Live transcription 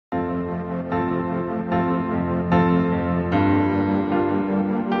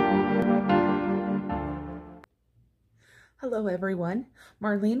Hello everyone,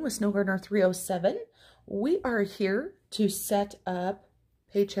 Marlene with Snow Gardener 307. We are here to set up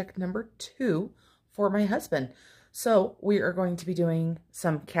paycheck number 2 for my husband. So we are going to be doing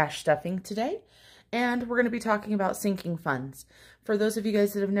some cash stuffing today, and we're going to be talking about sinking funds. For those of you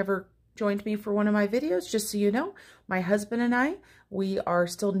guys that have never joined me for one of my videos, just so you know, my husband and I, we are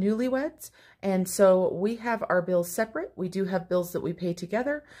still newlyweds, and so we have our bills separate. We do have bills that we pay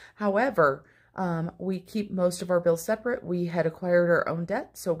together. However, we keep most of our bills separate. We had acquired our own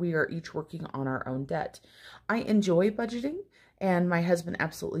debt, so we are each working on our own debt. I enjoy budgeting, and my husband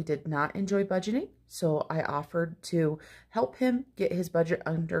absolutely did not enjoy budgeting, so I offered to help him get his budget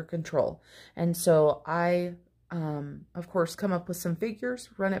under control. And so I, of course, come up with some figures,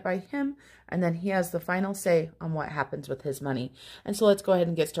 run it by him, and then he has the final say on what happens with his money. And so let's go ahead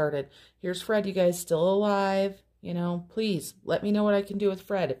and get started. Here's Fred, you guys, still alive. You know, please let me know what I can do with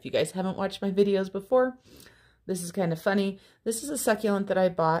Fred. If you guys haven't watched my videos before, this is kind of funny. This is a succulent that I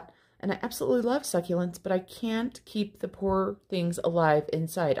bought, and I absolutely love succulents, but I can't keep the poor things alive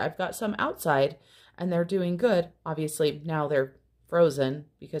inside. I've got some outside, and they're doing good. Obviously, now they're frozen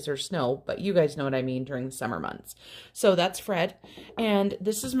because there's snow, but you guys know what I mean during the summer months. So that's Fred, and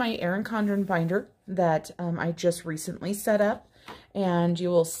this is my Erin Condren binder that I just recently set up. And you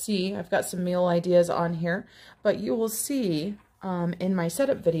will see, I've got some meal ideas on here, but you will see in my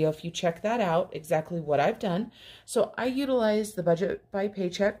setup video, if you check that out, exactly what I've done. So I utilize the Budget by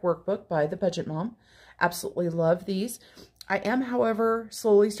Paycheck workbook by the Budget Mom. Absolutely love these. I am, however,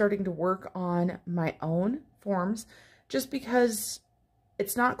 slowly starting to work on my own forms just because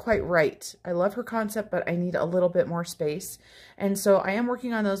it's not quite right. I love her concept, but I need a little bit more space. And so I am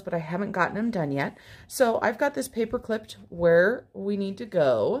working on those, but I haven't gotten them done yet. So I've got this paper clipped where we need to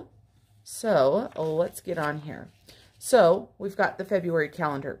go. So let's get on here. So we've got the February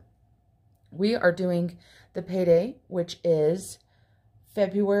calendar. We are doing the payday, which is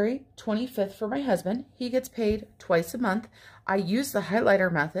February 25th for my husband. He gets paid twice a month. I use the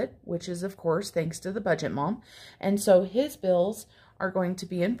highlighter method, which is, of course, thanks to the Budget Mom. And so his bills are going to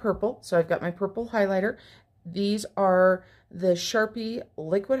be in purple. So I've got my purple highlighter. These are the Sharpie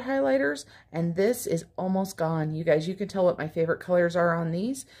liquid highlighters, and this is almost gone. You guys, you can tell what my favorite colors are on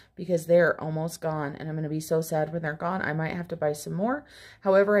these because they're almost gone, and I'm going to be so sad when they're gone. I might have to buy some more.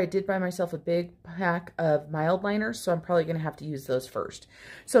 However, I did buy myself a big pack of mild liners, so I'm probably going to have to use those first.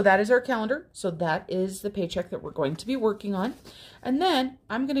 So that is our calendar. So that is the paycheck that we're going to be working on. And then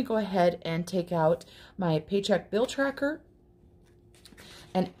I'm going to go ahead and take out my paycheck bill tracker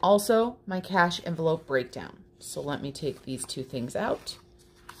and also my cash envelope breakdown. So let me take these two things out.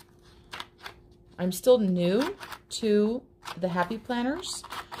 I'm still new to the happy planners,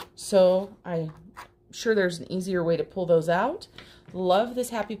 so I'm sure there's an easier way to pull those out. Love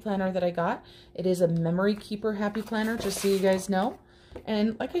this happy planner that I got. It is a memory keeper happy planner, just so you guys know.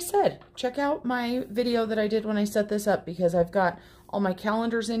 And like I said, check out my video that I did when I set this up because I've got all my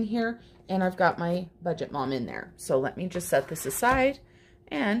calendars in here and I've got my Budget Mom in there. So let me just set this aside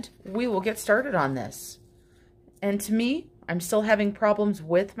and we will get started on this. And to me, I'm still having problems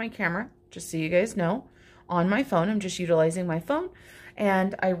with my camera, just so you guys know. On my phone, I'm just utilizing my phone.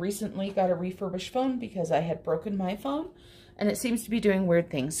 And I recently got a refurbished phone because I had broken my phone. And it seems to be doing weird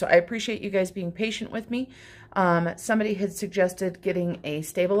things. So I appreciate you guys being patient with me. Somebody had suggested getting a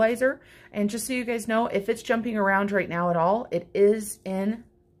stabilizer. And just so you guys know, if it's jumping around right now at all, it is in,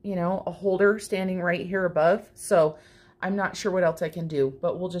 you know, a holder standing right here above. So I'm not sure what else I can do,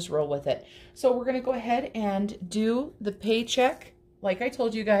 but we'll just roll with it. So we're going to go ahead and do the paycheck, like I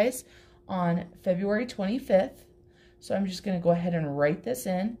told you guys, on February 25th. So I'm just going to go ahead and write this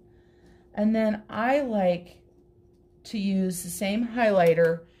in. And then I like to use the same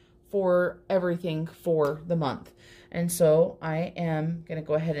highlighter for everything for the month. And so I am going to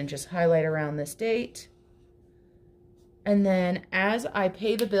go ahead and just highlight around this date. And then as I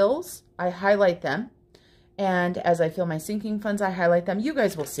pay the bills, I highlight them. And as I fill my sinking funds, I highlight them. You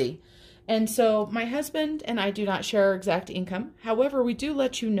guys will see. And so my husband and I do not share our exact income. However, we do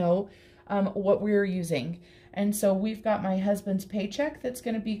let you know what we're using. And so we've got my husband's paycheck that's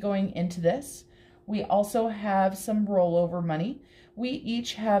going to be going into this. We also have some rollover money. We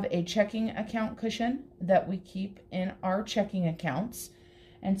each have a checking account cushion that we keep in our checking accounts.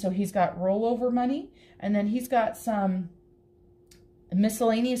 And so he's got rollover money. And then he's got some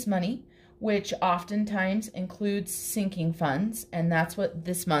miscellaneous money, which oftentimes includes sinking funds, and that's what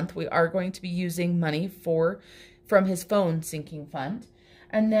this month we are going to be using money for from his phone sinking fund.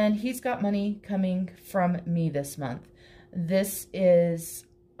 And then he's got money coming from me this month. This is,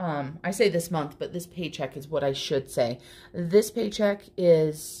 I say this month, but this paycheck is what I should say. This paycheck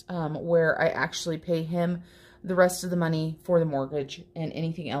is where I actually pay him the rest of the money for the mortgage and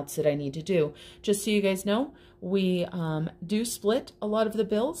anything else that I need to do. Just so you guys know, we do split a lot of the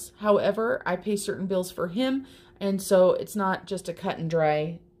bills. However, I pay certain bills for him, and so it's not just a cut and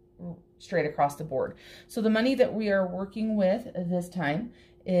dry straight across the board. So the money that we are working with this time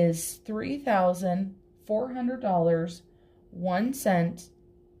is $3,400,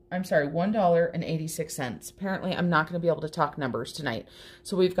 $1.86. Apparently, I'm not going to be able to talk numbers tonight.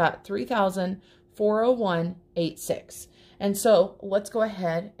 So we've got $3,401.86. And so let's go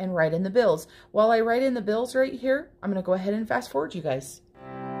ahead and write in the bills. While I write in the bills right here, I'm going to go ahead and fast forward you guys.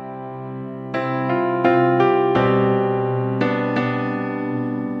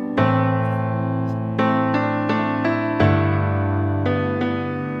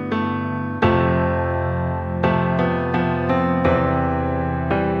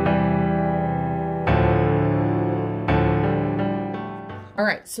 All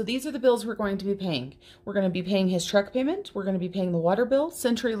right, so these are the bills we're going to be paying. We're going to be paying his truck payment. We're going to be paying the water bill,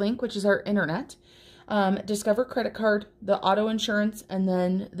 CenturyLink, which is our internet, Discover credit card, the auto insurance, and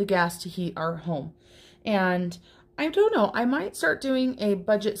then the gas to heat our home. And I don't know, I might start doing a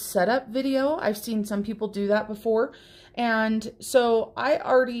budget setup video. I've seen some people do that before. And so I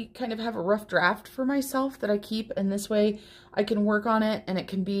already kind of have a rough draft for myself that I keep, and this way I can work on it and it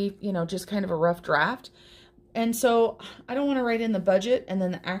can be, you know, just kind of a rough draft. And so I don't want to write in the budget and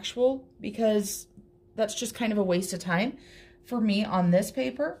then the actual, because that's just kind of a waste of time for me on this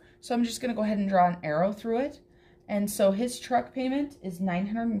paper. So I'm just going to go ahead and draw an arrow through it. And so his truck payment is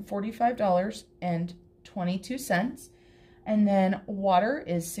 $945.22. And then water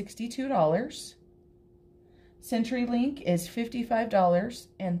is $62. CenturyLink is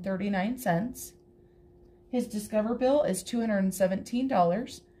 $55.39. His Discover bill is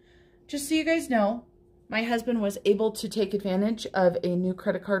 $217. Just so you guys know, my husband was able to take advantage of a new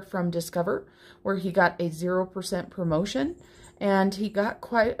credit card from Discover where he got a 0% promotion, and he got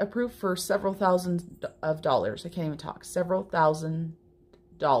quite approved for several thousand of dollars. I can't even talk. Several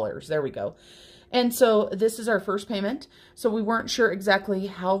 $1,000. There we go. And so this is our first payment. So we weren't sure exactly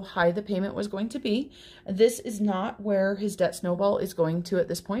how high the payment was going to be. This is not where his debt snowball is going to at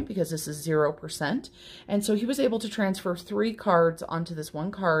this point, because this is 0%. And so he was able to transfer 3 cards onto this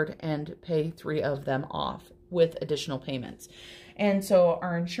one card and pay 3 of them off with additional payments. And so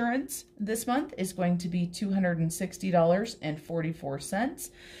our insurance this month is going to be $260.44.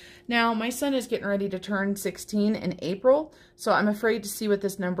 Now, my son is getting ready to turn 16 in April, so I'm afraid to see what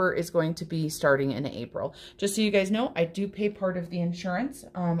this number is going to be starting in April. Just so you guys know, I do pay part of the insurance.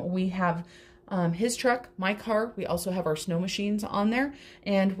 We have his truck, my car. We also have our snow machines on there,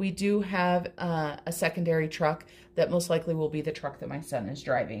 and we do have a secondary truck that most likely will be the truck that my son is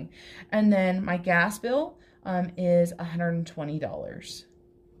driving. And then my gas bill is $120.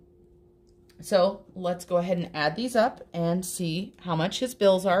 So let's go ahead and add these up and see how much his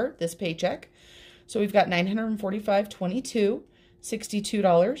bills are, this paycheck. So we've got $945.22,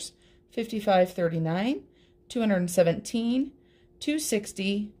 $62, $55.39, $217,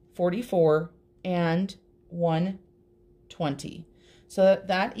 $260.44, and $120. So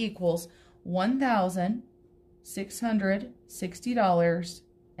that equals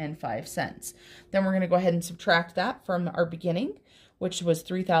 $1,660.05. Then we're going to go ahead and subtract that from our beginning, which was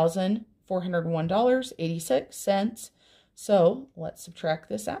 $3,401.86. So let's subtract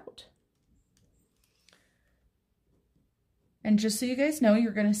this out. And just so you guys know,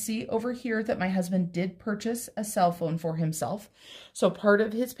 you're going to see over here that my husband did purchase a cell phone for himself. So part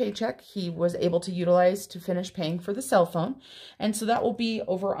of his paycheck he was able to utilize to finish paying for the cell phone. And so that will be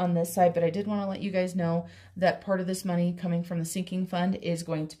over on this side. But I did want to let you guys know that part of this money coming from the sinking fund is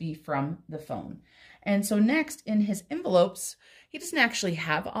going to be from the phone. And so next in his envelopes, he doesn't actually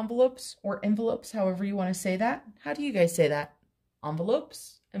have envelopes or envelopes, however you want to say that. How do you guys say that?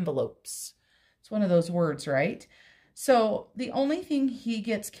 Envelopes? Envelopes. It's one of those words, right? So the only thing he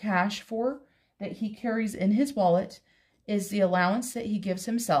gets cash for that he carries in his wallet is the allowance that he gives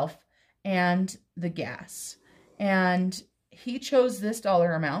himself and the gas. And he chose this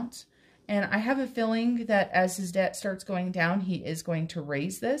dollar amount. And I have a feeling that as his debt starts going down, he is going to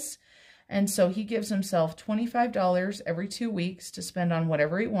raise this. And so he gives himself $25 every 2 weeks to spend on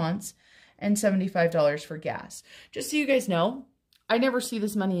whatever he wants and $75 for gas. Just so you guys know, I never see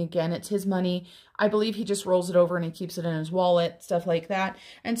this money again. It's his money. I believe he just rolls it over and he keeps it in his wallet, stuff like that.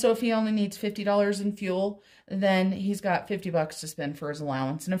 And so if he only needs $50 in fuel, then he's got $50 to spend for his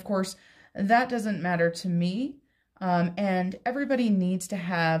allowance. And of course, that doesn't matter to me. And everybody needs to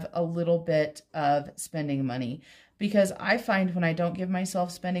have a little bit of spending money, because I find when I don't give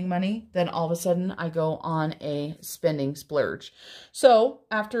myself spending money, then all of a sudden I go on a spending splurge. So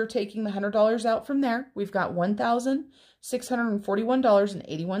after taking the $100 out from there, we've got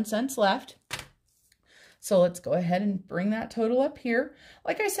 $1,641.81 left. So let's go ahead and bring that total up here.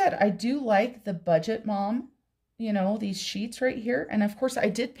 Like I said, I do like the Budget Mom, you know, these sheets right here. And of course I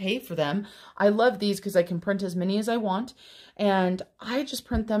did pay for them. I love these because I can print as many as I want. And I just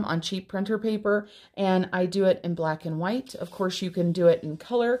print them on cheap printer paper, and I do it in black and white. Of course, you can do it in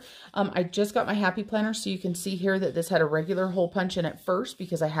color. I just got my Happy Planner, so you can see here that this had a regular hole punch in it first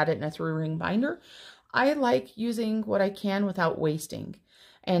because I had it in a 3-ring binder. I like using what I can without wasting.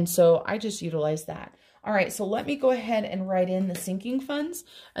 And so I just utilize that. All right, so let me go ahead and write in the sinking funds.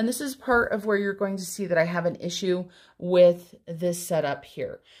 And this is part of where you're going to see that I have an issue with this setup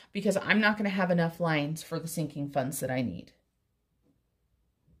here, because I'm not going to have enough lines for the sinking funds that I need.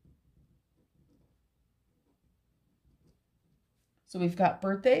 So we've got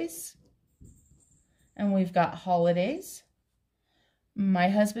birthdays and we've got holidays. My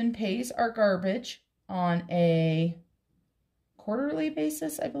husband pays our garbage on a quarterly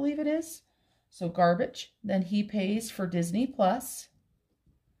basis, I believe it is. So garbage, then he pays for Disney Plus.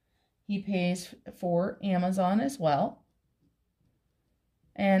 He pays for Amazon as well.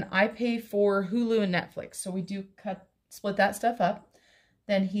 And I pay for Hulu and Netflix. So we do split that stuff up.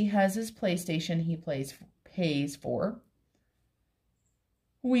 Then he has his PlayStation he pays for.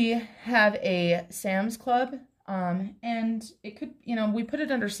 We have a Sam's Club, and it could, you know, we put it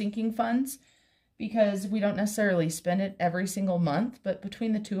under sinking funds because we don't necessarily spend it every single month, but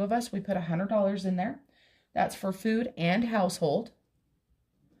between the two of us, we put $100 in there. That's for food and household.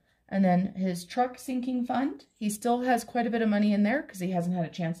 And then his truck sinking fund, he still has quite a bit of money in there because he hasn't had a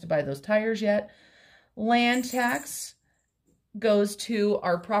chance to buy those tires yet. Land tax goes to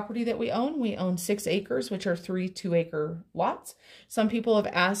our property that we own. We own 6 acres, which are 3 2-acre lots. Some people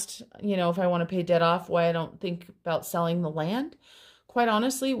have asked, you know, if I want to pay debt off, why I don't think about selling the land. Quite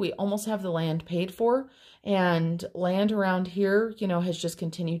honestly, we almost have the land paid for, and land around here, you know, has just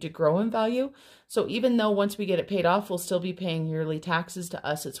continued to grow in value. So even though once we get it paid off, we'll still be paying yearly taxes, to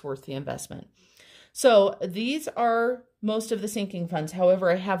us, it's worth the investment. So these are most of the sinking funds. However,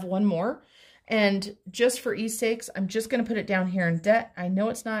 I have one more, and just for ease sakes, I'm just going to put it down here in debt. I know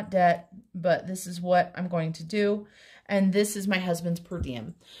it's not debt, but this is what I'm going to do. And this is my husband's per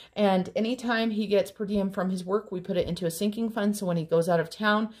diem. And anytime he gets per diem from his work, we put it into a sinking fund. So when he goes out of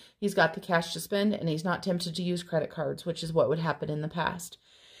town, he's got the cash to spend and he's not tempted to use credit cards, which is what would happen in the past.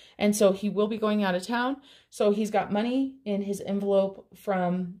 And so he will be going out of town. So he's got money in his envelope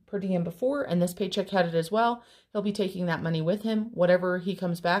from per diem before, and this paycheck had it as well. He'll be taking that money with him. Whatever he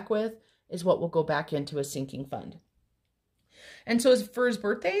comes back with is what will go back into a sinking fund. And so as for his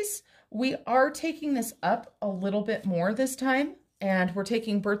birthdays, we are taking this up a little bit more this time, and we're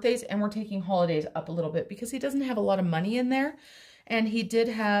taking birthdays and we're taking holidays up a little bit because he doesn't have a lot of money in there. And he did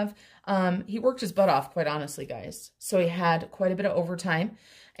have, he worked his butt off, quite honestly, guys. So he had quite a bit of overtime.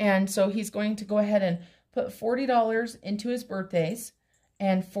 And so he's going to go ahead and put $40 into his birthdays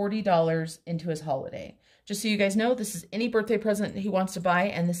and $40 into his holiday. Just so you guys know, this is any birthday present he wants to buy,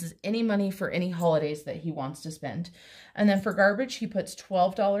 and this is any money for any holidays that he wants to spend. And then for garbage, he puts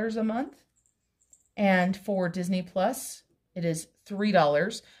 $12 a month. And for Disney Plus, it is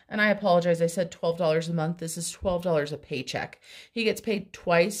 $3. And I apologize, I said $12 a month. This is $12 a paycheck. He gets paid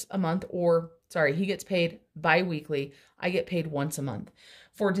twice a month, or, sorry, he gets paid bi-weekly. I get paid once a month.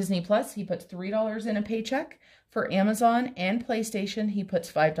 For Disney Plus, he puts $3 in a paycheck. For Amazon and PlayStation, he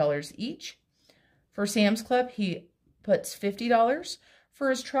puts $5 each. For Sam's Club, he puts $50. For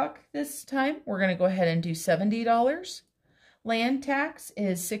his truck this time, we're going to go ahead and do $70. Land tax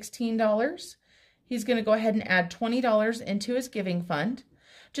is $16. He's going to go ahead and add $20 into his giving fund.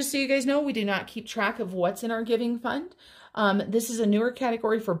 Just so you guys know, we do not keep track of what's in our giving fund. This is a newer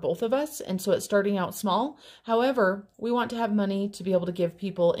category for both of us, and so it's starting out small. However, we want to have money to be able to give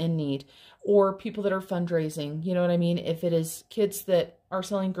people in need or people that are fundraising. You know what I mean? If it is kids that are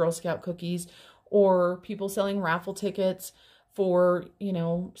selling Girl Scout cookies, or people selling raffle tickets for, you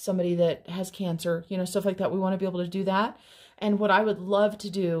know, somebody that has cancer, you know, stuff like that. We want to be able to do that. And what I would love to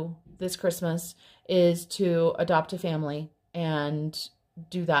do this Christmas is to adopt a family and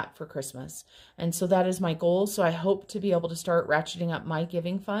do that for Christmas. And so that is my goal. So I hope to be able to start ratcheting up my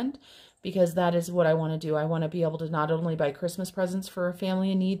giving fund, because that is what I want to do. I want to be able to not only buy Christmas presents for a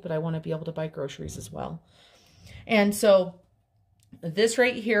family in need, but I want to be able to buy groceries as well. And so this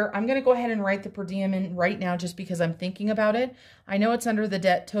right here, I'm going to go ahead and write the per diem in right now just because I'm thinking about it. I know it's under the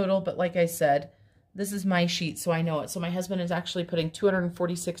debt total, but like I said, this is my sheet, so I know it. So my husband is actually putting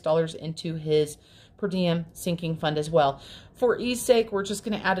 $246 into his per diem sinking fund as well. For ease sake, we're just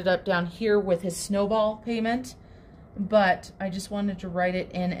going to add it up down here with his snowball payment, but I just wanted to write it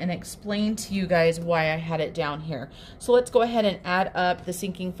in and explain to you guys why I had it down here. So let's go ahead and add up the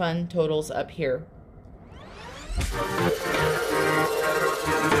sinking fund totals up here.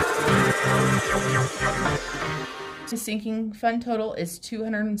 The sinking fund total is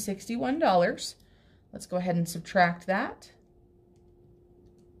 $261. Let's go ahead and subtract that.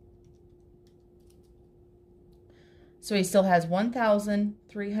 So he still has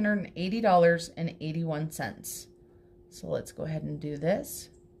 $1,380.81. So let's go ahead and do this.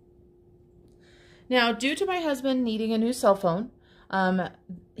 Now, due to my husband needing a new cell phone,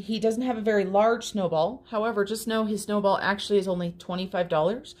 he doesn't have a very large snowball. However, just know his snowball actually is only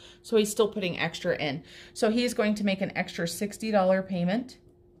 $25, so he's still putting extra in. So he's going to make an extra $60 payment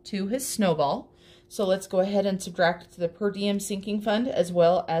to his snowball. So let's go ahead and subtract the per diem sinking fund as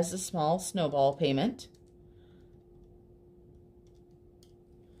well as the small snowball payment.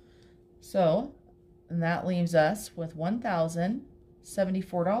 So, and that leaves us with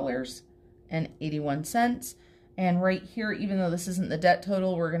 $1,074.81. And right here, even though this isn't the debt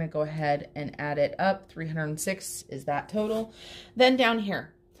total, we're going to go ahead and add it up. 306 is that total. Then down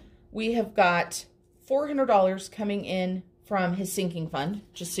here, we have got $400 coming in from his sinking fund,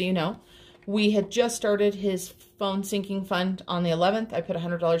 just so you know. We had just started his phone sinking fund on the 11th. I put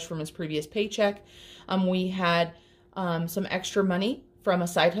 $100 from his previous paycheck. We had some extra money from a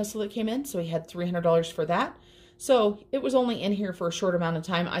side hustle that came in, so he had $300 for that. So it was only in here for a short amount of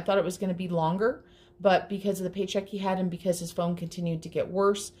time. I thought it was going to be longer, but because of the paycheck he had and because his phone continued to get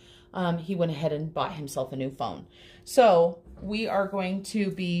worse, he went ahead and bought himself a new phone. So we are going to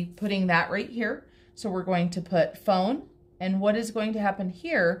be putting that right here. So we're going to put phone, and what is going to happen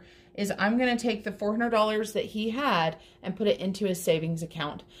here is I'm going to take the $400 that he had and put it into his savings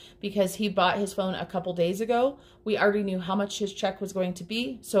account. Because he bought his phone a couple days ago, we already knew how much his check was going to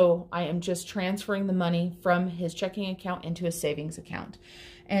be, so I am just transferring the money from his checking account into his savings account.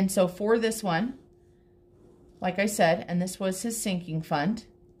 And so for this one, like I said, and this was his sinking fund,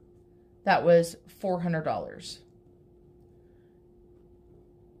 that was $400.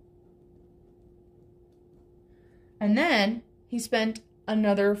 And then he spent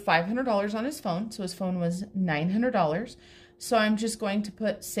another $500 on his phone, so his phone was $900. So I'm just going to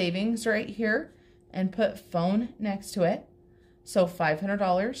put savings right here and put phone next to it. So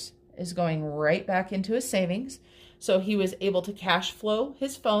 $500 is going right back into his savings. So he was able to cash flow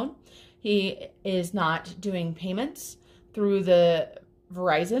his phone. He is not doing payments through the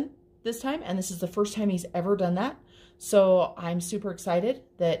Verizon this time, and this is the first time he's ever done that. So I'm super excited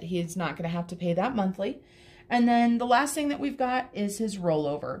that he's not going to have to pay that monthly. And then the last thing that we've got is his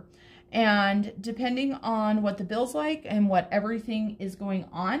rollover. And depending on what the bill's like and what everything is going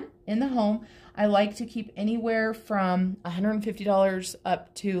on in the home, I like to keep anywhere from $150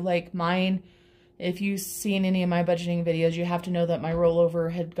 up to, like, mine. If you've seen any of my budgeting videos, you have to know that my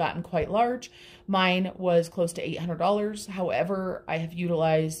rollover had gotten quite large. Mine was close to $800. However, I have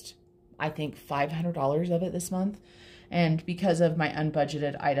utilized, I think, $500 of it this month. And because of my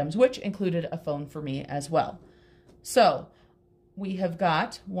unbudgeted items, which included a phone for me as well. So we have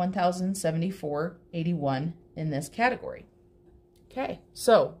got $1,074.81 in this category. Okay,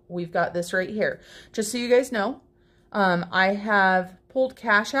 so we've got this right here. Just so you guys know, I have pulled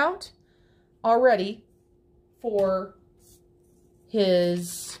cash out already for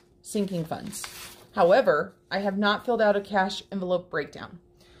his sinking funds. However, I have not filled out a cash envelope breakdown.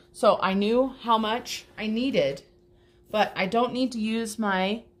 So I knew how much I needed, but I don't need to use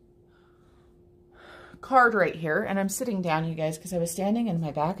my card right here. And I'm sitting down, you guys, because I was standing and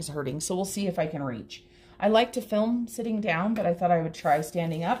my back is hurting. So we'll see if I can reach. I like to film sitting down, but I thought I would try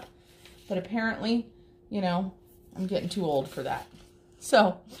standing up. But apparently, you know, I'm getting too old for that.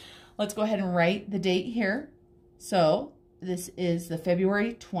 So let's go ahead and write the date here. So this is the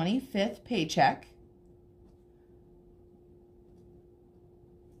February 25th paycheck.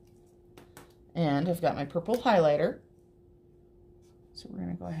 And I've got my purple highlighter. So we're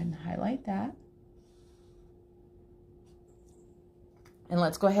going to go ahead and highlight that. And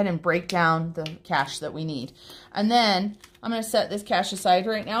let's go ahead and break down the cash that we need. And then I'm going to set this cash aside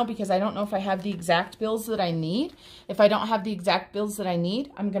right now because I don't know if I have the exact bills that I need. If I don't have the exact bills that I need,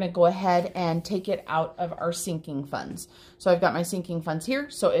 I'm going to go ahead and take it out of our sinking funds. So I've got my sinking funds here.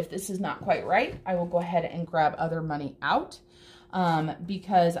 So if this is not quite right, I will go ahead and grab other money out.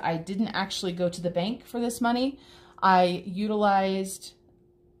 Because I didn't actually go to the bank for this money. I utilized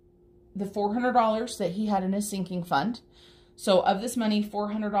the $400 that he had in his sinking fund. So of this money,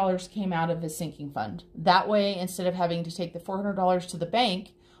 $400 came out of his sinking fund. That way, instead of having to take the $400 to the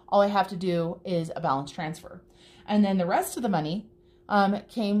bank, All I have to do is a balance transfer. And then the rest of the money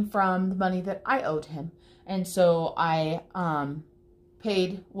came from the money that I owed him. And so I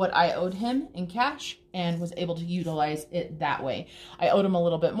paid what I owed him in cash and was able to utilize it that way. I owed him a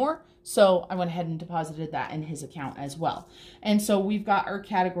little bit more, so I went ahead and deposited that in his account as well. And so we've got our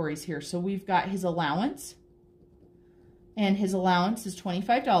categories here. So we've got his allowance, and his allowance is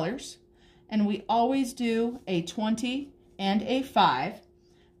 $25. And we always do a 20 and a 5.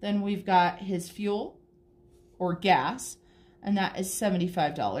 Then we've got his fuel or gas, and that is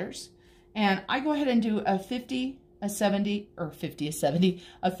 $75. And I go ahead and do a 50, a 70, or 50, a 70,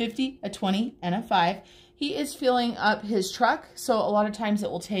 a 50, a 20, and a 5. He is filling up his truck, so a lot of times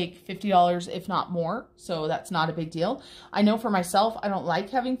it will take $50, if not more, so that's not a big deal. I know for myself, I don't like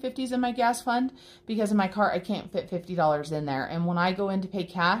having 50s in my gas fund because in my car, I can't fit $50 in there. And when I go in to pay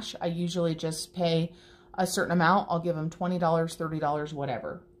cash, I usually just pay a certain amount. I'll give him $20, $30,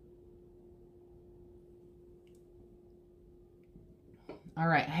 whatever. All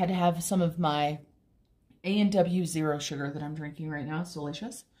right, I had to have some of my A&W Zero Sugar that I'm drinking right now. It's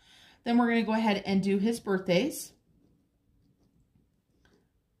delicious. Then we're going to go ahead and do his birthdays.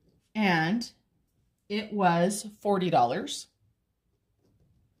 And it was $40.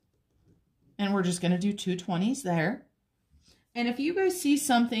 And we're just going to do two 20s there. And if you guys see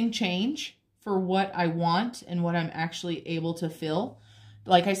something change for what I want and what I'm actually able to fill,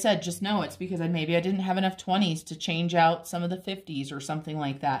 like I said, just know it's because maybe I didn't have enough 20s to change out some of the 50s or something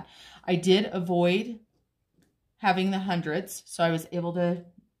like that. I did avoid having the hundreds, so I was able to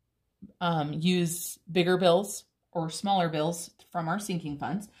use bigger bills or smaller bills from our sinking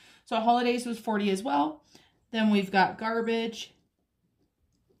funds. So holidays was 40 as well. Then we've got garbage,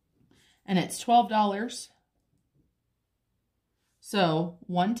 and it's $12. So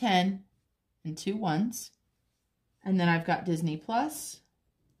 110 and 2 1s. And then I've got Disney Plus,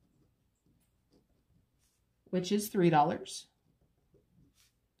 which is $3.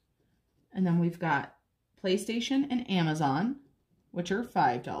 And then we've got PlayStation and Amazon, which are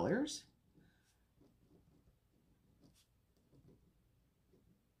 $5.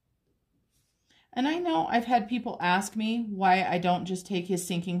 And I know I've had people ask me why I don't just take his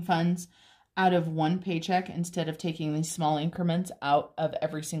sinking funds out of one paycheck instead of taking these small increments out of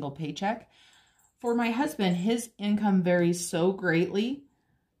every single paycheck. For my husband, his income varies so greatly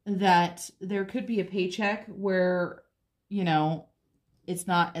that there could be a paycheck where, you know, it's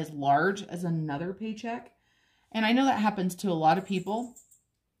not as large as another paycheck. And I know that happens to a lot of people,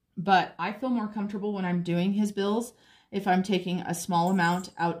 but I feel more comfortable when I'm doing his bills if I'm taking a small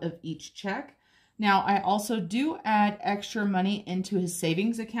amount out of each check. Now, I also do add extra money into his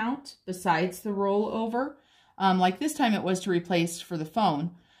savings account besides the rollover. Like this time it was to replace for the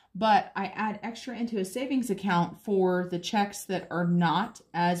phone, but I add extra into a savings account for the checks that are not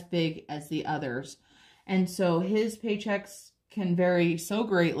as big as the others. And so his paychecks can vary so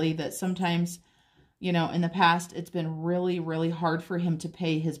greatly that sometimes, you know, in the past, it's been really, really hard for him to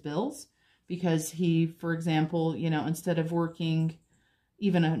pay his bills because he, for example, you know, instead of working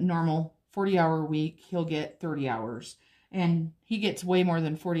even a normal 40-hour week, he'll get 30 hours. And he gets way more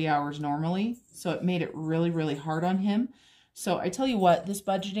than 40 hours normally. So it made it really, really hard on him. So I tell you what, this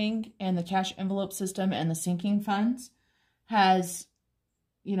budgeting and the cash envelope system and the sinking funds has,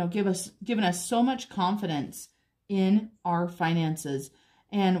 you know, given us so much confidence in our finances.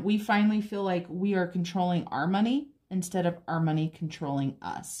 And we finally feel like we are controlling our money instead of our money controlling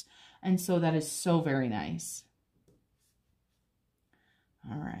us. And so that is so very nice.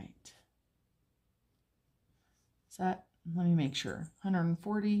 All right. Is that, let me make sure,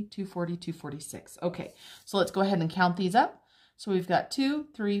 140, 240, 246. Okay, so let's go ahead and count these up. So we've got 2,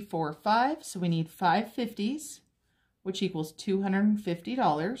 3, 4, 5. So we need 5 50s, which equals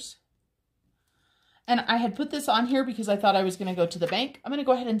 $250. And I had put this on here because I thought I was going to go to the bank. I'm going to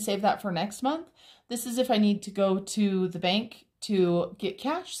go ahead and save that for next month. This is if I need to go to the bank to get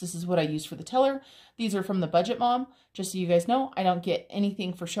cash. This is what I use for the teller. These are from the Budget Mom. Just so you guys know, I don't get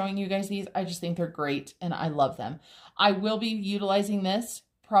anything for showing you guys these. I just think they're great and I love them. I will be utilizing this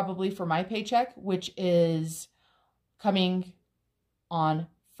probably for my paycheck, which is coming on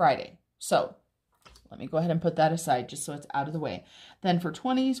Friday. So let me go ahead and put that aside just so it's out of the way. Then for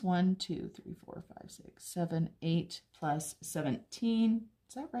 20s, 1, 2, 3, 4, 5, 6, 7, 8 plus 17.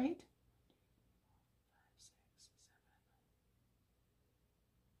 Is that right? 5, 6,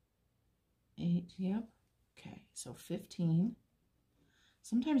 7, 8. Yep. Okay. So 15.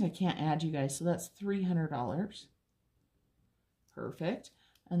 Sometimes I can't add, you guys. So that's $300. Perfect.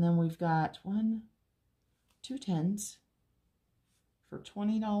 And then we've got 2 10s for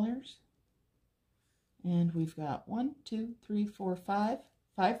 $20. And we've got 1, 2, 3, 4, 5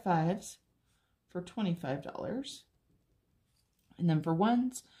 5 5s for $25. And then for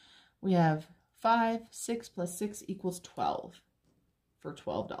ones, we have 5, 6 plus 6 equals 12 for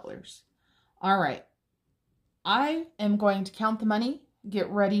 $12. All right. I am going to count the money, get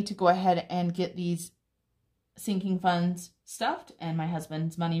ready to go ahead and get these sinking funds stuffed and my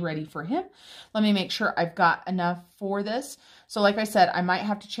husband's money ready for him. Let me make sure I've got enough for this. So like I said, I might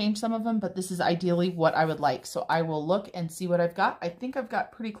have to change some of them, but this is ideally what I would like. So I will look and see what I've got. I think I've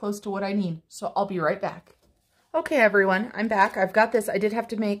got pretty close to what I need. So I'll be right back. Okay, everyone, I'm back. I've got this. I did have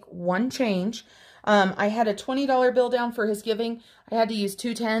to make one change. I had a $20 bill down for his giving. I had to use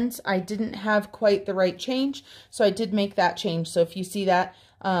 2 10s. I didn't have quite the right change, so I did make that change. So if you see that,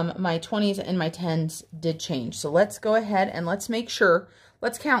 my 20s and my 10s did change. So let's go ahead and let's make sure,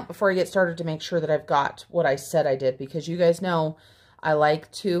 let's count before I get started to make sure that I've got what I said I did, because you guys know I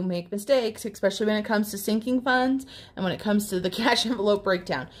like to make mistakes, especially when it comes to sinking funds and when it comes to the cash envelope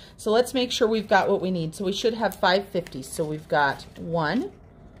breakdown. So let's make sure we've got what we need. So we should have 550s. So we've got 1,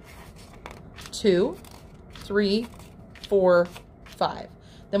 2, 3, 4, 5.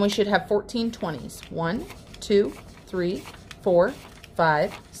 Then we should have 14 20s. 1, 2, 3, 4,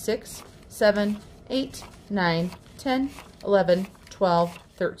 5, 6, 7, 8, 9, 10, 11, 12,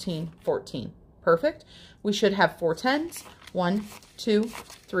 13, 14. Perfect. We should have 4 10s. 1, 2,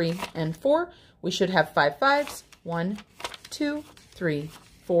 3, and 4. We should have 5 5s. 1, 2, 3,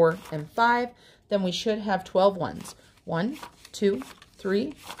 4, and 5. Then we should have 12 ones. 1, 2,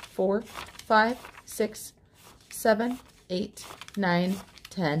 3, 4, 5, 6, 7, 8, 9,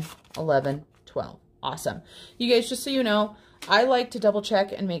 10, 11, 12. Awesome. You guys, just so you know, I like to double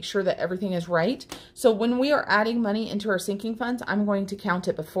check and make sure that everything is right. So when we are adding money into our sinking funds, I'm going to count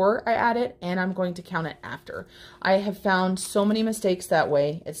it before I add it, and I'm going to count it after. I have found so many mistakes that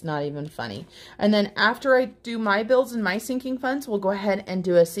way, it's not even funny. And then after I do my bills and my sinking funds, we'll go ahead and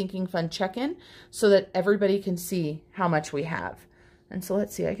do a sinking fund check-in so that everybody can see how much we have. And so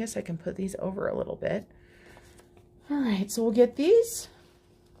let's see, I guess I can put these over a little bit. All right, so we'll get these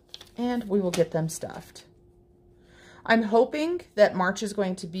and we will get them stuffed. I'm hoping that March is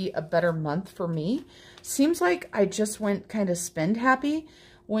going to be a better month for me. Seems like I just went kind of spend happy.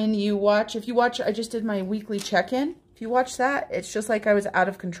 When you watch, if you watch, I just did my weekly check-in. If you watch that, it's just like I was out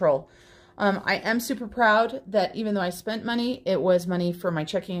of control. I am super proud that even though I spent money, it was money for my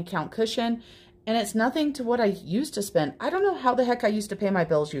checking account cushion. And it's nothing to what I used to spend. I don't know how the heck I used to pay my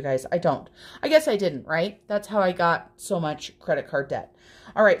bills, you guys. I don't. I guess I didn't, right? That's how I got so much credit card debt.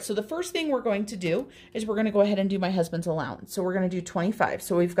 All right, so the first thing we're going to do is we're going to go ahead and do my husband's allowance. So we're going to do 25.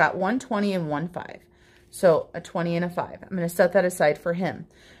 So we've got 1 20 and 1 5. So a 20 and a 5. I'm going to set that aside for him.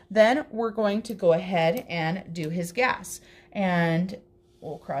 Then we're going to go ahead and do his gas. And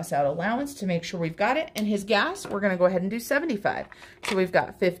we'll cross out allowance to make sure we've got it. And his gas, we're going to go ahead and do 75. So we've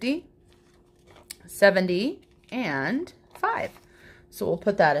got 50, 70, and 5. So we'll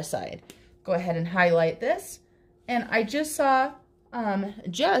put that aside. Go ahead and highlight this. And I just saw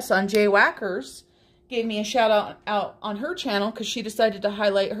Jess on Jay Wackers gave me a shout out on her channel because she decided to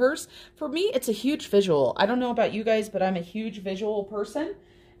highlight hers. For me, it's a huge visual. I don't know about you guys, but I'm a huge visual person.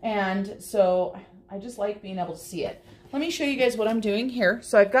 And so I just like being able to see it. Let me show you guys what I'm doing here.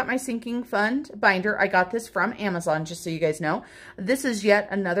 So I've got my sinking fund binder. I got this from Amazon, just so you guys know. This is yet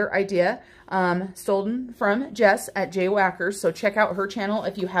another idea stolen from Jess at Jay Wackers. So check out her channel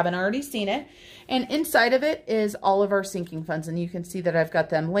if you haven't already seen it. And inside of it is all of our sinking funds. And you can see that I've got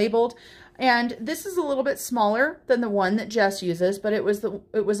them labeled. And this is a little bit smaller than the one that Jess uses, but it was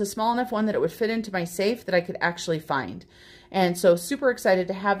a small enough one that it would fit into my safe that I could actually find. And so super excited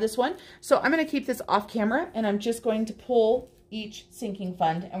to have this one. So I'm going to keep this off camera and I'm just going to pull each sinking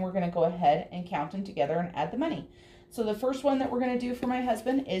fund and we're going to go ahead and count them together and add the money. So the first one that we're going to do for my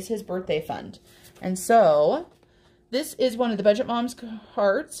husband is his birthday fund. And so this is one of the Budget Moms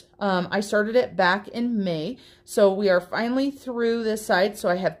cards. I started it back in May. So we are finally through this side. So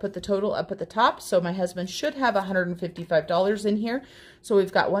I have put the total up at the top. So my husband should have $155 in here. So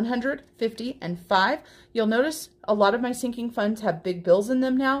we've got 100, 50, and 5. You'll notice a lot of my sinking funds have big bills in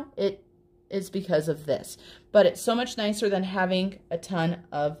them now. It is because of this. But it's so much nicer than having a ton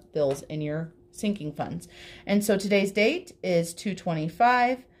of bills in your sinking funds. And so today's date is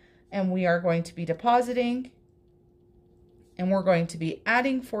 2/25, and we are going to be depositing, and we're going to be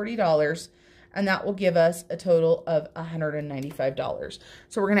adding $40, and that will give us a total of $195.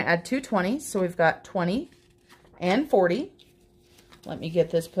 So we're going to add 2 20s. So we've got 20 and 40. Let me get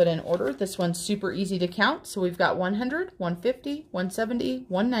this put in order. This one's super easy to count. So we've got 100, 150, 170,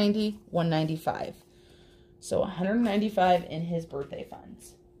 190, 195. So 195 in his birthday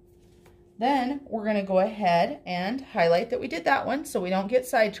funds. Then we're going to go ahead and highlight that we did that one so we don't get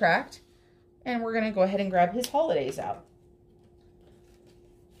sidetracked. And we're going to go ahead and grab his holidays out.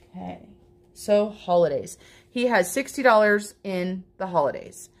 Okay, so holidays. He has $60 in the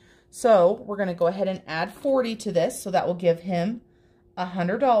holidays. So we're going to go ahead and add 40 to this. So that will give him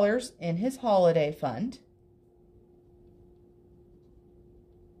 $100 in his holiday fund.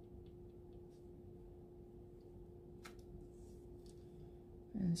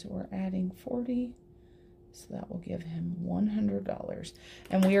 And so we're adding 40. So that will give him $100.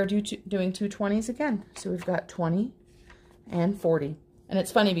 And we are doing two 20s again. So we've got 20 and 40. And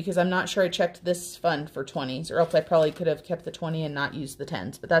it's funny because I'm not sure I checked this fund for 20s, or else I probably could have kept the 20 and not used the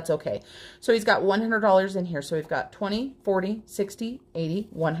 10s, but that's okay. So he's got $100 in here. So we've got 20, 40, 60, 80,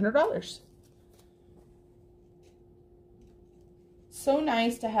 $100. So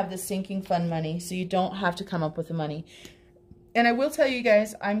nice to have this sinking fund money so you don't have to come up with the money. And I will tell you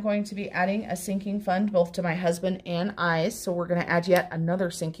guys, I'm going to be adding a sinking fund both to my husband and I's. So we're going to add yet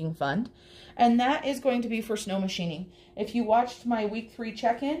another sinking fund. And that is going to be for snow machining. If you watched my week 3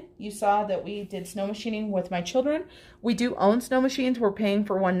 check-in, you saw that we did snow machining with my children. We do own snow machines. We're paying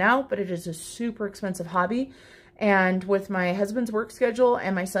for one now, but it is a super expensive hobby. And with my husband's work schedule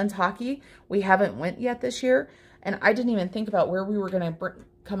and my son's hockey, we haven't went yet this year. And I didn't even think about where we were going to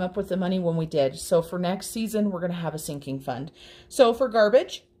come up with the money when we did. So for next season, we're going to have a sinking fund. So for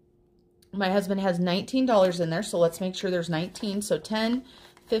garbage, my husband has $19 in there. So let's make sure there's 19. So 10,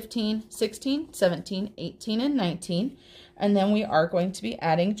 15, 16, 17, 18, and 19. And then we are going to be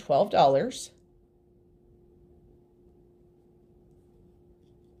adding $12.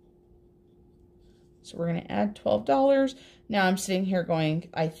 So we're going to add $12. Now I'm sitting here going,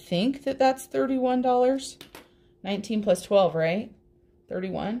 I think that that's $31. 19 plus 12, right?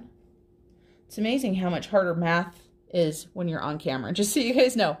 31. It's amazing how much harder math is when you're on camera, just so you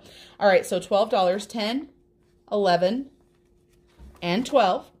guys know. All right, so $12, 10, 11, and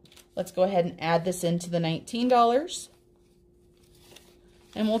 12. Let's go ahead and add this into the $19.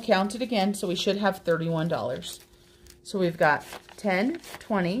 And we'll count it again, so we should have $31. So we've got 10,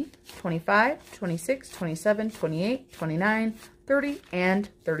 20, 25, 26, 27, 28, 29, 30, and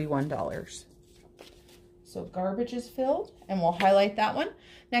 $31. So garbage is filled, and we'll highlight that one.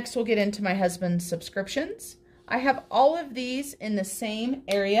 Next, we'll get into my husband's subscriptions. I have all of these in the same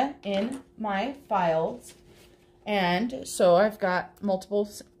area in my files. And so I've got multiple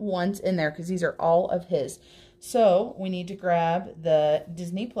ones in there because these are all of his. So we need to grab the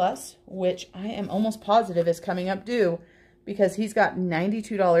Disney Plus, which I am almost positive is coming up due because he's got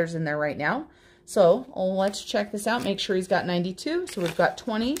 $92 in there right now. So let's check this out. Make sure he's got 92. So we've got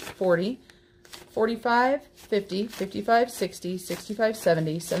 20, 40, 45, 50, 55, 60, 65,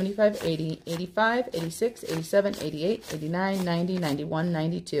 70, 75, 80, 85, 86, 87, 88, 89, 90, 91,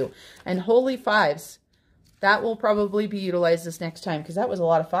 92. And holy fives, that will probably be utilized this next time because that was a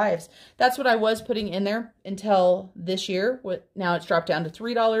lot of fives. That's what I was putting in there until this year. Now it's dropped down to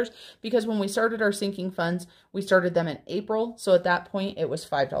 $3 because when we started our sinking funds, we started them in April. So at that point, it was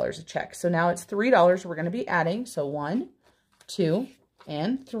 $5 a check. So now it's $3 we're going to be adding. So 1, 2,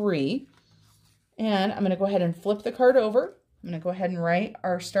 and 3. And I'm going to go ahead and flip the card over. I'm going to go ahead and write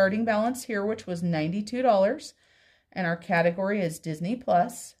our starting balance here, which was $92. And our category is Disney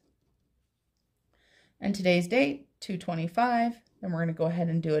Plus. And today's date, 2/25. Then we're going to go ahead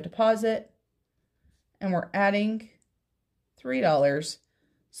and do a deposit. And we're adding $3.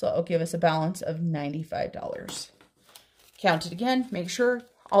 So it'll give us a balance of $95. Count it again. Make sure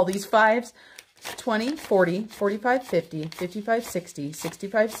all these fives. 20, 40, 45, 50, 55, 60,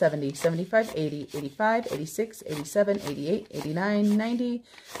 65, 70, 75, 80, 85, 86, 87, 88, 89, 90,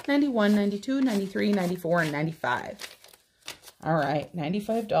 91, 92, 93, 94, and 95. All right,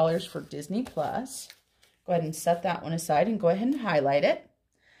 $95 for Disney Plus. Go ahead and set that one aside and go ahead and highlight it.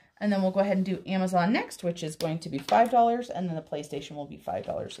 And then we'll go ahead and do Amazon next, which is going to be $5, and then the PlayStation will be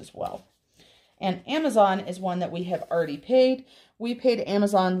 $5 as well. And Amazon is one that we have already paid. We paid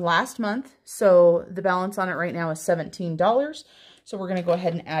Amazon last month, so the balance on it right now is $17. So we're going to go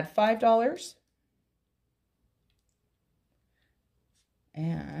ahead and add $5.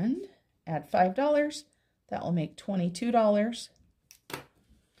 And add $5. That will make $22.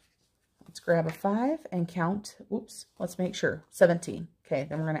 Let's grab a 5 and count. Oops, let's make sure. 17. Okay,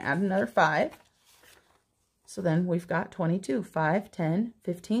 then we're going to add another 5. So then we've got 22, 5, 10,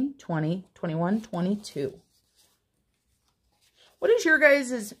 15, 20, 21, 22. What is your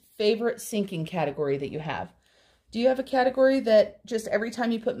guys' favorite sinking category that you have? Do you have a category that just every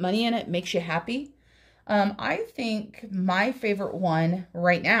time you put money in it makes you happy? I think my favorite one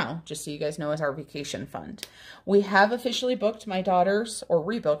right now, just so you guys know, is our vacation fund. We have officially booked my daughter's, or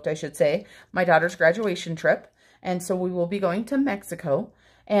rebooked, I should say, my daughter's graduation trip. And so we will be going to Mexico.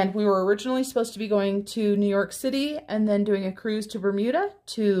 And we were originally supposed to be going to New York City and then doing a cruise to Bermuda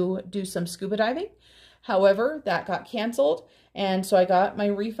to do some scuba diving. However, that got canceled. And so I got my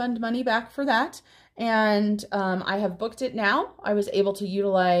refund money back for that. And I have booked it now. I was able to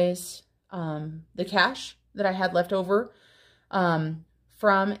utilize the cash that I had left over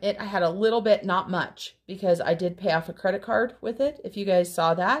from it. I had a little bit, not much, because I did pay off a credit card with it, if you guys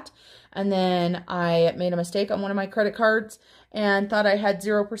saw that. And then I made a mistake on one of my credit cards and thought I had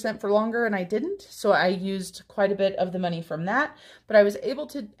 0% for longer, and I didn't. So I used quite a bit of the money from that, but I was able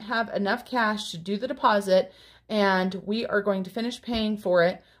to have enough cash to do the deposit, and we are going to finish paying for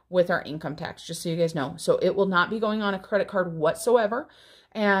it with our income tax, just so you guys know. So it will not be going on a credit card whatsoever.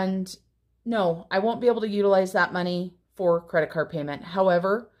 And no, I won't be able to utilize that money for credit card payment.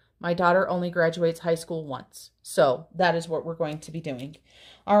 However, my daughter only graduates high school once. So that is what we're going to be doing.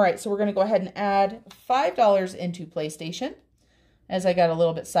 All right, so we're going to go ahead and add $5 into PlayStation, as I got a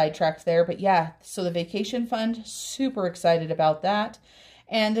little bit sidetracked there. But yeah, so the vacation fund, super excited about that.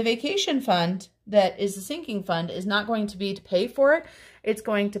 And the vacation fund that is the sinking fund is not going to be to pay for it. It's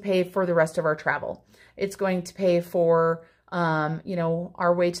going to pay for the rest of our travel. It's going to pay for you know,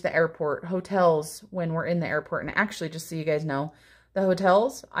 our way to the airport, hotels when we're in the airport. And actually, just so you guys know, the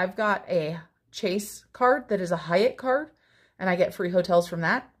hotels, I've got a Chase card that is a Hyatt card, and I get free hotels from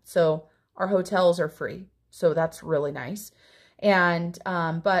that. So our hotels are free. So that's really nice. And,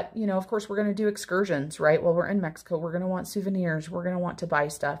 but, you know, of course, we're going to do excursions, right? While we're in Mexico, we're going to want souvenirs. We're going to want to buy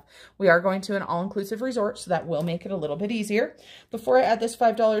stuff. We are going to an all-inclusive resort, so that will make it a little bit easier. Before I add this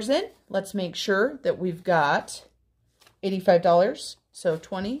 $5 in, let's make sure that we've got $85. So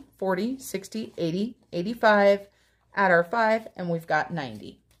 20, 40, 60, 80, 85, add our 5, and we've got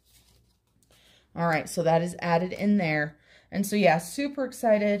 90. All right, so that is added in there. And so yeah, super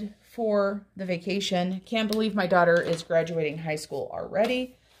excited for the vacation. Can't believe my daughter is graduating high school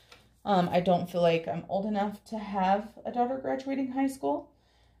already. I don't feel like I'm old enough to have a daughter graduating high school,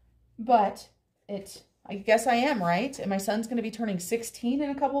 but I guess I am, right? And my son's going to be turning 16 in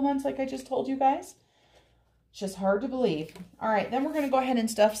a couple months, like I just told you guys. It's just hard to believe. All right, then we're going to go ahead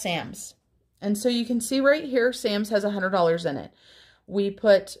and stuff Sam's. And so you can see right here, Sam's has $100 in it. We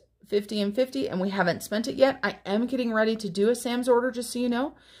put 50 and 50, and we haven't spent it yet. I am getting ready to do a Sam's order, just so you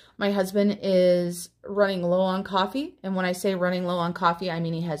know. My husband is running low on coffee. And when I say running low on coffee, I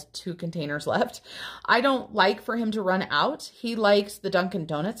mean he has 2 containers left. I don't like for him to run out. He likes the Dunkin'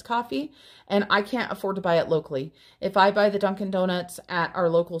 Donuts coffee, and I can't afford to buy it locally. If I buy the Dunkin' Donuts at our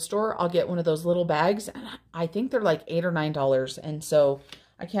local store, I'll get one of those little bags. And I think they're like $8 or $9. And so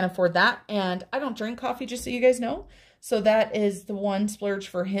I can't afford that. And I don't drink coffee, just so you guys know. So that is the one splurge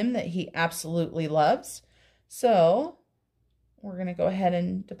for him that he absolutely loves. So we're going to go ahead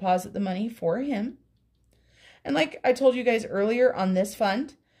and deposit the money for him. And like I told you guys earlier on this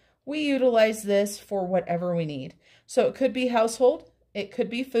fund, we utilize this for whatever we need. So it could be household, it could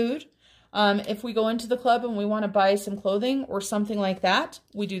be food. If we go into the club and we want to buy some clothing or something like that,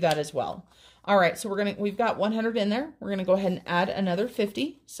 we do that as well. All right, so we've got 100 in there. We're going to go ahead and add another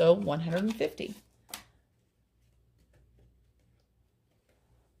 50, so 150.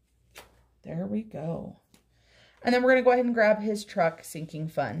 There we go. And then we're going to go ahead and grab his truck sinking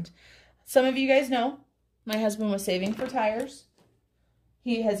fund. Some of you guys know my husband was saving for tires.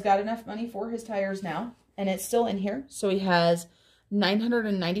 He has got enough money for his tires now, and it's still in here. So he has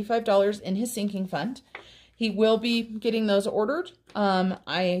 $995 in his sinking fund. He will be getting those ordered.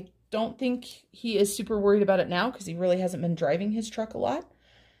 I don't think he is super worried about it now because he really hasn't been driving his truck a lot.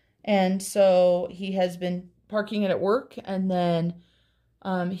 And so he has been parking it at work, and then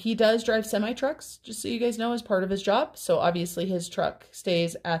he does drive semi-trucks, just so you guys know, as part of his job. So obviously his truck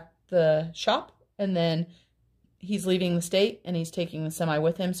stays at the shop, and then he's leaving the state and he's taking the semi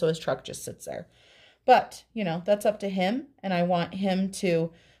with him. So his truck just sits there. But, you know, that's up to him. And I want him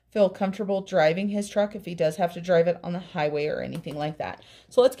to feel comfortable driving his truck if he does have to drive it on the highway or anything like that.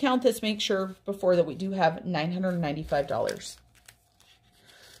 So let's count this, make sure before that we do have $995.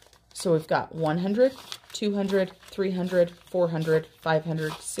 So we've got 100, 200, 300, 400,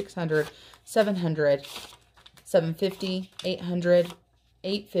 500, 600, 700, 750, 800,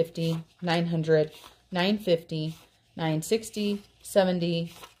 850, 900, 950, 960,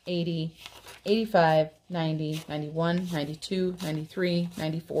 70, 80, 85, 90, 91, 92, 93,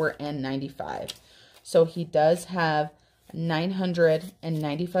 94, and 95. So he does have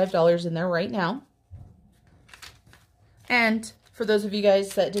 $995 in there right now. And For those of you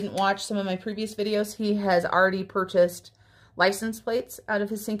guys that didn't watch some of my previous videos, he has already purchased license plates out of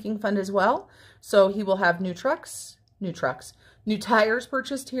his sinking fund as well. So he will have new tires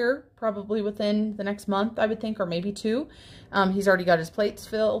purchased here probably within the next month, I would think, or maybe 2. He's already got his plates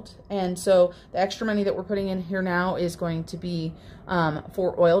filled. And so the extra money that we're putting in here now is going to be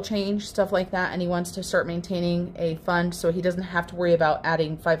for oil change, stuff like that. And he wants to start maintaining a fund so he doesn't have to worry about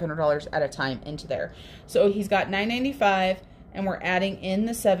adding $500 at a time into there. So he's got $995 and we're adding in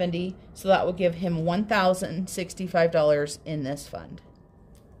the $70. So that will give him $1,065 in this fund.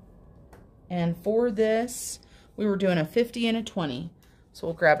 And for this, we were doing a 50 and a 20. So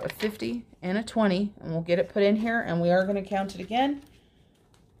we'll grab a 50 and a 20 and we'll get it put in here, and we are going to count it again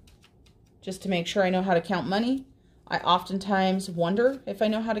just to make sure I know how to count money. I oftentimes wonder if I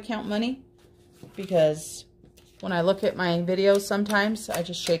know how to count money because when I look at my videos sometimes I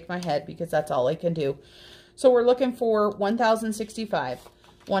just shake my head because that's all I can do. So we're looking for 1,065.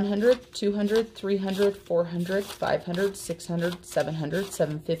 100, 200, 300, 400, 500, 600, 700,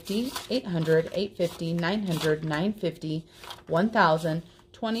 750, 800, 850, 900, 950, 1,000,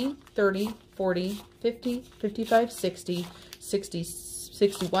 20, 30, 40, 50, 55, 60, 60,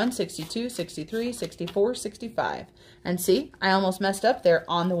 61, 62, 63, 64, 65. And see, I almost messed up there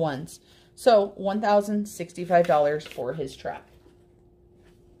on the ones. So $1,065 for his truck.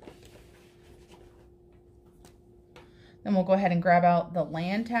 Then we'll go ahead and grab out the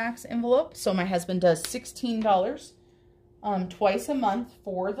land tax envelope. So my husband does $16 twice a month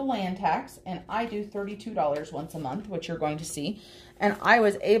for the land tax, and I do $32 once a month, which you're going to see. And I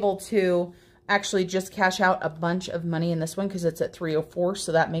was able to actually just cash out a bunch of money in this one because it's at 304,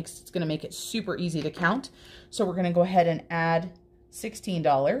 so it's going to make it super easy to count. So we're going to go ahead and add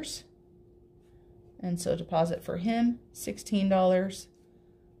 $16. And so deposit for him, $16,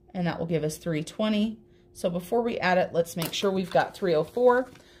 and that will give us $320. So before we add it, let's make sure we've got 304.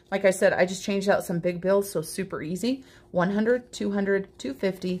 Like I said, I just changed out some big bills, so super easy. 100, 200,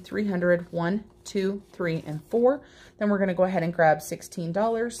 250, 300, 1, 2, 3, and 4. Then we're going to go ahead and grab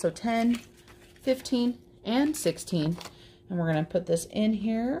 $16. So 10, 15, and 16. And we're going to put this in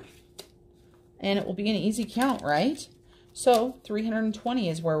here. And it will be an easy count, right? So 320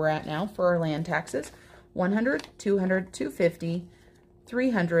 is where we're at now for our land taxes. 100, 200, 250,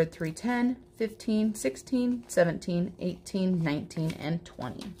 300, 310, 15, 16, 17, 18, 19, and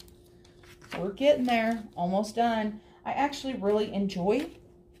 20. We're getting there. Almost done. I actually really enjoy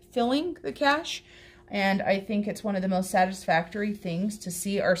filling the cash, and I think it's one of the most satisfactory things to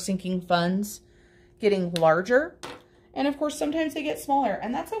see our sinking funds getting larger. And of course, sometimes they get smaller,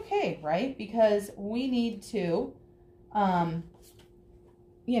 and that's okay, right? Because we need to,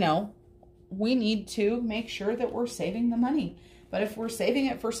 we need to make sure that we're saving the money. But if we're saving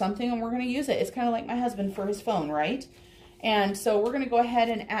it for something and we're going to use it, it's kind of like my husband for his phone, right? And so we're going to go ahead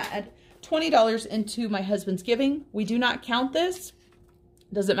and add $20 into my husband's giving. We do not count this.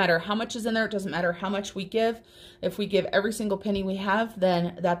 Doesn't matter how much is in there. It doesn't matter how much we give. If we give every single penny we have,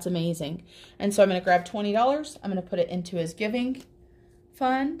 then that's amazing. And so I'm going to grab $20. I'm going to put it into his giving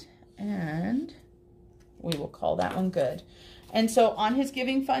fund, and we will call that one good. And so on his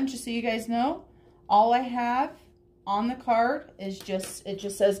giving fund, just so you guys know, all I have on the card is it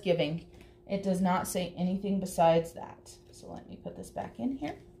just says giving. It does not say anything besides that. So let me put this back in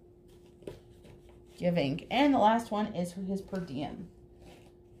here. Giving. And the last one is his per diem.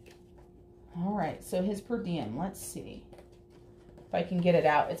 All right, so his per diem, let's see if I can get it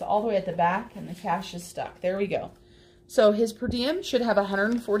out. It's all the way at the back and the cash is stuck. There we go. So his per diem should have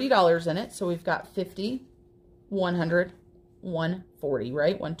 $140 in it. So we've got 50, 100, 140,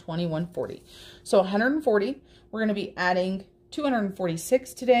 right? 120, 140. So 140. We're going to be adding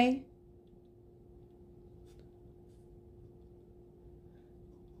 246 today.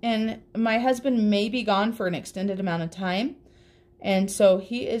 And my husband may be gone for an extended amount of time. And so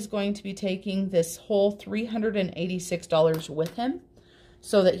he is going to be taking this whole $386 with him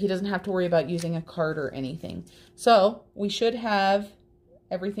so that he doesn't have to worry about using a card or anything. So we should have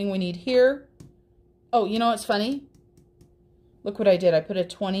everything we need here. Oh, you know what's funny? Look what I did. I put a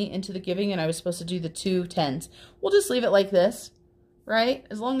 20 into the giving and I was supposed to do the 2 10s. We'll just leave it like this, right?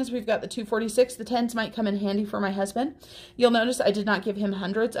 As long as we've got the 246, the 10s might come in handy for my husband. You'll notice I did not give him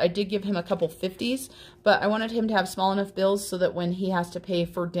hundreds. I did give him a couple 50s, but I wanted him to have small enough bills so that when he has to pay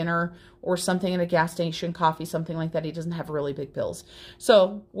for dinner or something at a gas station, coffee, something like that, he doesn't have really big bills.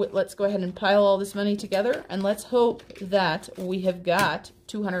 So let's go ahead and pile all this money together, and let's hope that we have got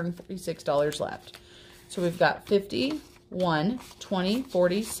 $246 left. So we've got 50, 1, 20,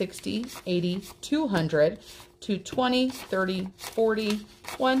 40, 60, 80, 200, 220, 30, 40,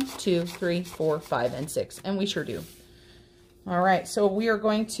 1, 2, 3, 4, 5, and 6. And we sure do. All right, so we are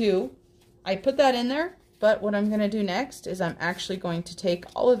going to, I put that in there, but what I'm going to do next is I'm actually going to take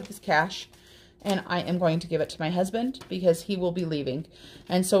all of this cash and I am going to give it to my husband because he will be leaving.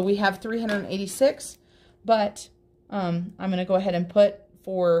 And so we have $386, but I'm going to go ahead and put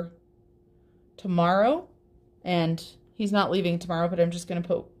for tomorrow, and he's not leaving tomorrow, but I'm just going to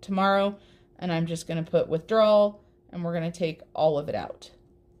put tomorrow, and I'm just going to put withdrawal, and we're going to take all of it out.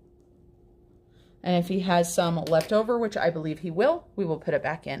 And if he has some left over, which I believe he will, we will put it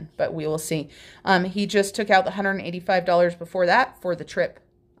back in, but we will see. He just took out the $185 before that for the trip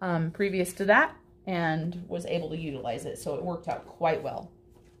previous to that and was able to utilize it. So it worked out quite well.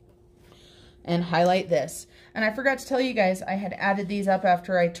 And highlight this. And I forgot to tell you guys, I had added these up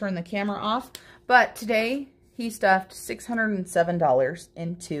after I turned the camera off, but today he stuffed $607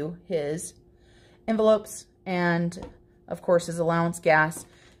 into his envelopes and, of course, his allowance gas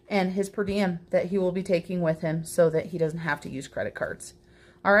and his per diem that he will be taking with him so that he doesn't have to use credit cards.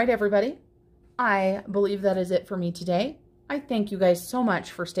 All right, everybody. I believe that is it for me today. I thank you guys so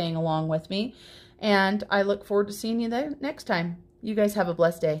much for staying along with me, and I look forward to seeing you there next time. You guys have a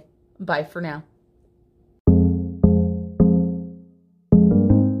blessed day. Bye for now.